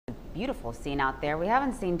beautiful scene out there. We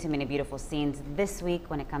haven't seen too many beautiful scenes this week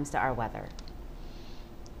when it comes to our weather.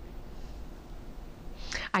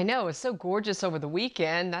 I know, it's so gorgeous over the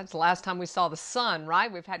weekend. That's the last time we saw the sun, right?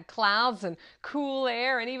 We've had clouds and cool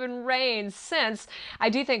air and even rain since. I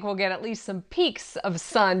do think we'll get at least some peaks of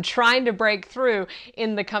sun trying to break through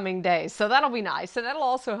in the coming days. So that'll be nice. And that'll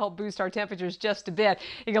also help boost our temperatures just a bit.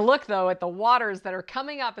 You can look, though, at the waters that are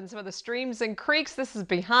coming up in some of the streams and creeks. This is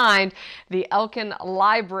behind the Elkin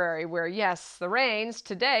Library, where, yes, the rains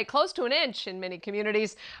today, close to an inch in many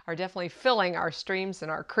communities, are definitely filling our streams and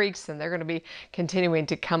our creeks, and they're going to be continuing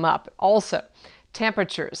to come up. Also,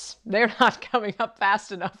 temperatures, they're not coming up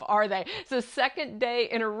fast enough, are they? It's the second day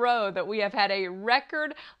in a row that we have had a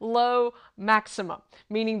record low maximum,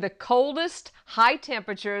 meaning the coldest high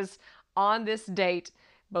temperatures on this date,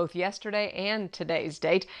 both yesterday and today's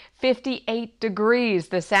date. 58 degrees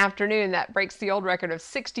this afternoon. That breaks the old record of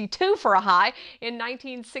 62 for a high in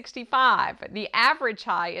 1965. The average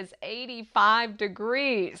high is 85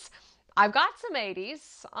 degrees. I've got some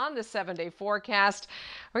 80s on the 7-day forecast.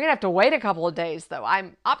 We're going to have to wait a couple of days, though.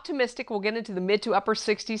 I'm optimistic we'll get into the mid to upper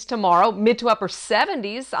 60s tomorrow, mid to upper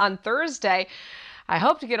 70s on Thursday. I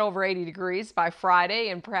hope to get over 80 degrees by Friday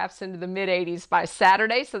and perhaps into the mid 80s by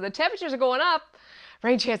Saturday. So the temperatures are going up.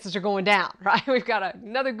 Rain chances are going down, right? We've got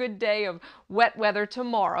another good day of wet weather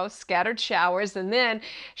tomorrow, scattered showers, and then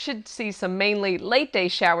should see some mainly late day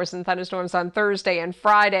showers and thunderstorms on Thursday and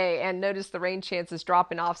Friday. And notice the rain chances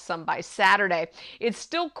dropping off some by Saturday. It's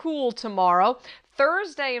still cool tomorrow.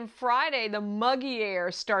 Thursday and Friday, the muggy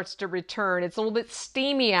air starts to return. It's a little bit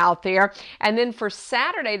steamy out there. And then for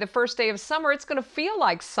Saturday, the first day of summer, it's going to feel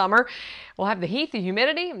like summer. We'll have the heat, the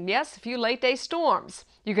humidity, and yes, a few late day storms.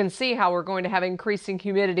 You can see how we're going to have increasing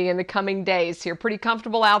humidity in the coming days here. Pretty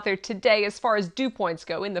comfortable out there today as far as dew points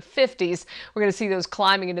go, in the 50s. We're going to see those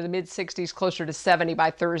climbing into the mid 60s, closer to 70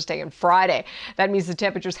 by Thursday and Friday. That means the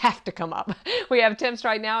temperatures have to come up. We have temps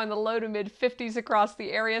right now in the low to mid 50s across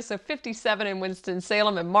the area, so 57 in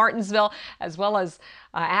Winston-Salem and Martinsville, as well as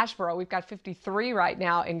Asheboro. We've got 53 right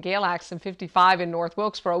now in Galax and 55 in North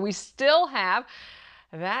Wilkesboro. We still have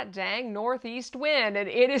that dang northeast wind, and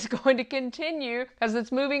it is going to continue because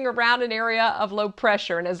it's moving around an area of low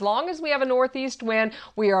pressure. And as long as we have a northeast wind,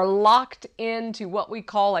 we are locked into what we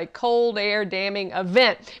call a cold air damming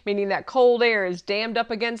event, meaning that cold air is dammed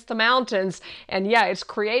up against the mountains. And yeah, it's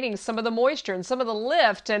creating some of the moisture and some of the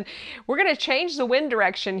lift. And we're going to change the wind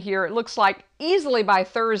direction here, it looks like, easily by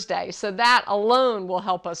Thursday. So that alone will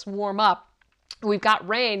help us warm up. We've got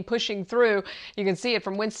rain pushing through. You can see it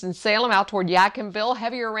from Winston-Salem out toward Yadkinville.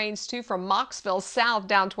 Heavier rains, too, from Mocksville south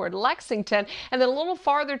down toward Lexington. And then a little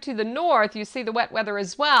farther to the north, you see the wet weather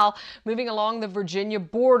as well, moving along the Virginia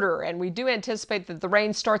border. And we do anticipate that the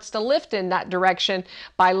rain starts to lift in that direction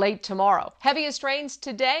by late tomorrow. Heaviest rains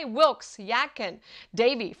today, Wilkes, Yadkin,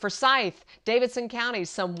 Davie, Forsyth, Davidson counties,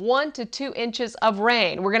 some 1 to 2 inches of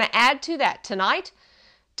rain. We're going to add to that tonight,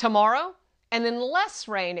 tomorrow, and then less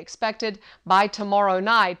rain expected by tomorrow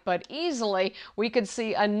night, but easily we could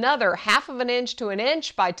see another 1/2 inch to an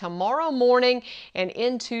inch by tomorrow morning and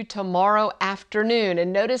into tomorrow afternoon.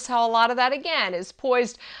 And notice how a lot of that again is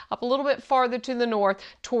poised up a little bit farther to the north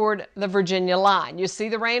toward the Virginia line. You see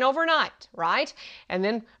the rain overnight, right? And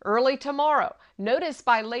then early tomorrow. Notice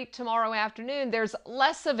by late tomorrow afternoon, there's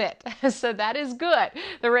less of it. So that is good.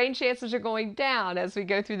 The rain chances are going down as we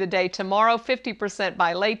go through the day tomorrow, 50%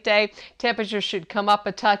 by late day. Temperatures should come up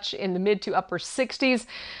a touch in the mid to upper 60s.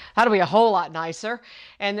 That'll be a whole lot nicer.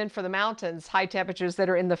 And then for the mountains, high temperatures that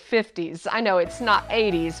are in the 50s. I know it's not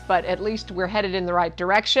 80s, but at least we're headed in the right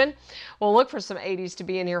direction. We'll look for some 80s to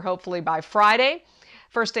be in here hopefully by Friday.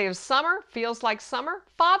 First day of summer, feels like summer.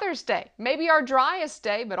 Father's Day, maybe our driest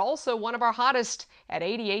day, but also one of our hottest at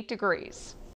 88 degrees.